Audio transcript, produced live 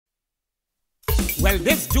Well,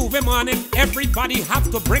 this Juve morning, everybody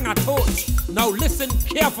have to bring a torch. Now listen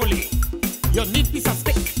carefully. You need a piece of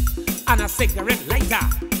stick and a cigarette lighter,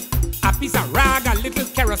 a piece of rag, a little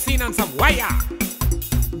kerosene and some wire.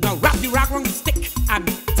 Now wrap the rag around the stick and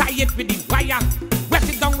tie it with the wire. Wet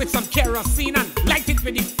it down with some kerosene and light it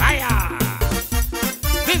with the fire.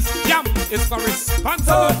 This jam is for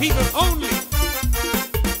responsible people only.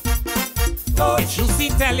 If you see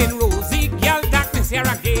telling Rosie, girl, darkness here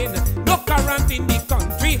again. No current in the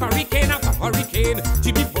country, hurricane after hurricane.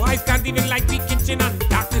 GB boys can't even light the kitchen and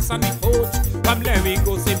darkness on the porch. Come let me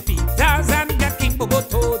go St. Peter's and get King Bobo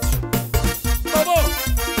torch. Bobo,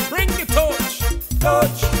 bring the torch.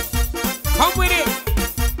 Torch. Come with it.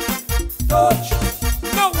 Torch.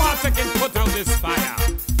 No water can put out this fire.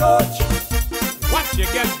 Torch. Watch you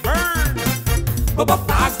get burned. Bobo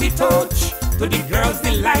pass the torch to the girls'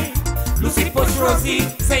 delight. Lucy push Rosie,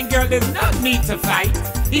 saying, girl, there's no need to fight.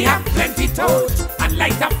 He have plenty torch and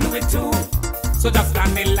lighter fluid too. So just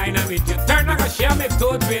stand in line and with your turn, I'm gonna share my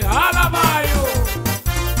torch with all of you.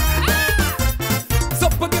 So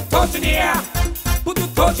put your torch in the air, put your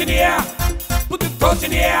torch in the air, put your torch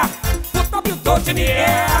in the air, put up your torch in the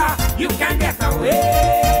air. You can get away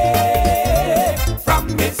from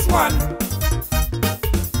this one.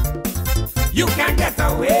 You can get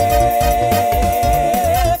away.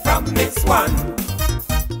 This one,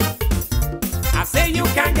 I say you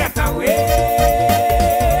can get away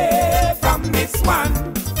from this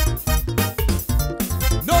one.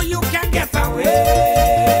 No, you can get away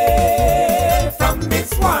from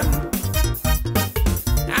this one.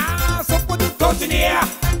 Ah, so put your torch in the air,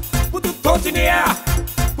 put your torch in the air,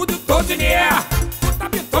 put your torch in the air, put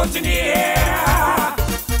up your torch in the air.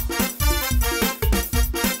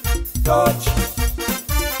 Torch.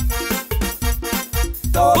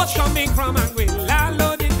 What's coming from Anguilla,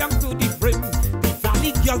 loaded down to the brim. The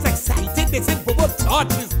valley girls excited, they said Bobo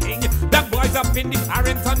torch is king. The boys up in the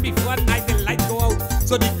Farrington before night the light go out.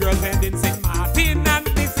 So the girls head in St. Martin and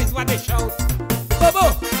this is what they shout.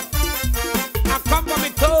 Bobo, I come from a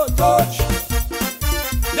torch.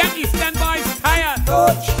 Them Eastern boys tired.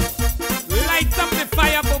 Torch. Light up the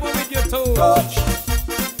fire, Bobo, with your torch.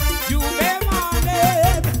 Juve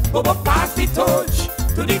morning, Bobo pass the torch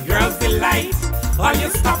to the girls' delight. All you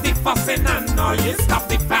stop the fussing and all you stop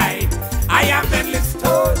the fight. I have endless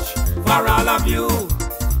torch for all of you.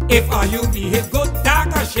 If all you need is good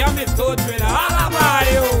dark, I share my torch with all of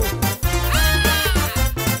you.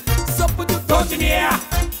 So put your torch in the air,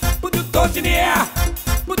 put your torch in the air,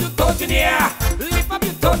 put your torch in the air, lift up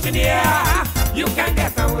your torch in the air. You can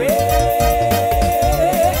get away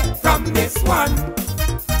from this one.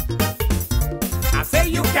 I say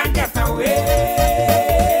you can get away.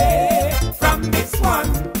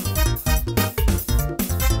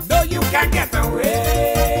 No, you can't get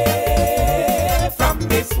away from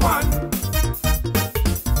this one.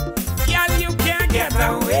 Girl, you can't get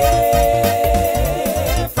away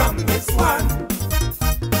from this one.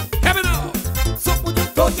 Heaven up! So put your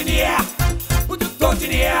torch in the air, put your torch in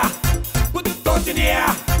the air, put your torch in the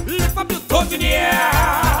air, lift up your torch in the air.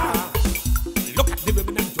 Look at the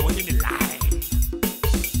women and joining the line.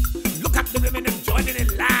 Look at the women and joining the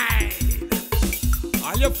line.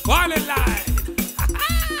 Are you fall in line?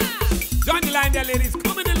 Join the line there, ladies,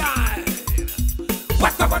 come in the line.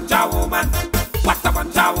 What a bunch of woman, what a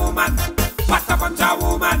bunch of woman, what a bunch of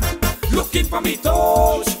woman, looking for me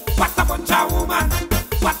torch. What a bunch of woman,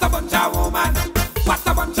 what a bunch of woman, what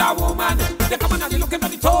a bunch of woman. They coming and they looking for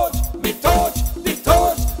the torch, me torch, the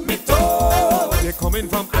torch, me torch. They coming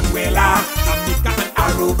from Anguilla, Jamaica and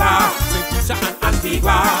Aruba, St. Lucia and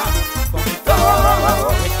Antigua. For me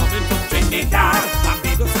torch. They coming from Trinidad,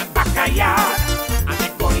 Barbados and Bacayard.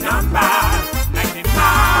 I'm bad, like the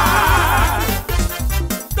mad.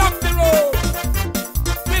 Down the road,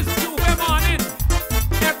 this Juve morning,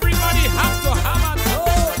 everybody have to have a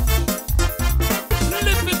torch.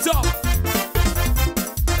 Lift it up.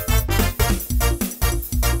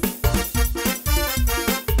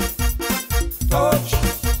 Torch.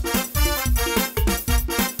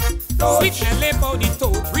 Sweet Nelly body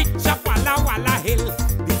torch, reach up Walla Walla Hill.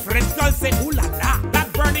 The French girls say, ooh la la, that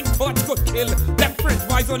burning torch could kill. Them French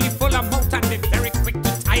boys only full of mouth and they very quick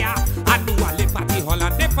to tire. I do a lip at the hall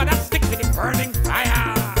and they for that stick with the burning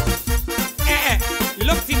fire.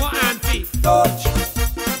 Look Timo auntie. Touch.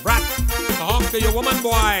 Brat, talk to your woman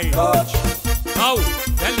boy. Touch. Oh,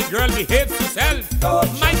 tell the girl behaves herself.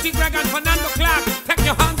 Touch. Mighty Greg and Fernando Clark, take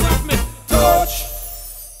your hands off me. Touch.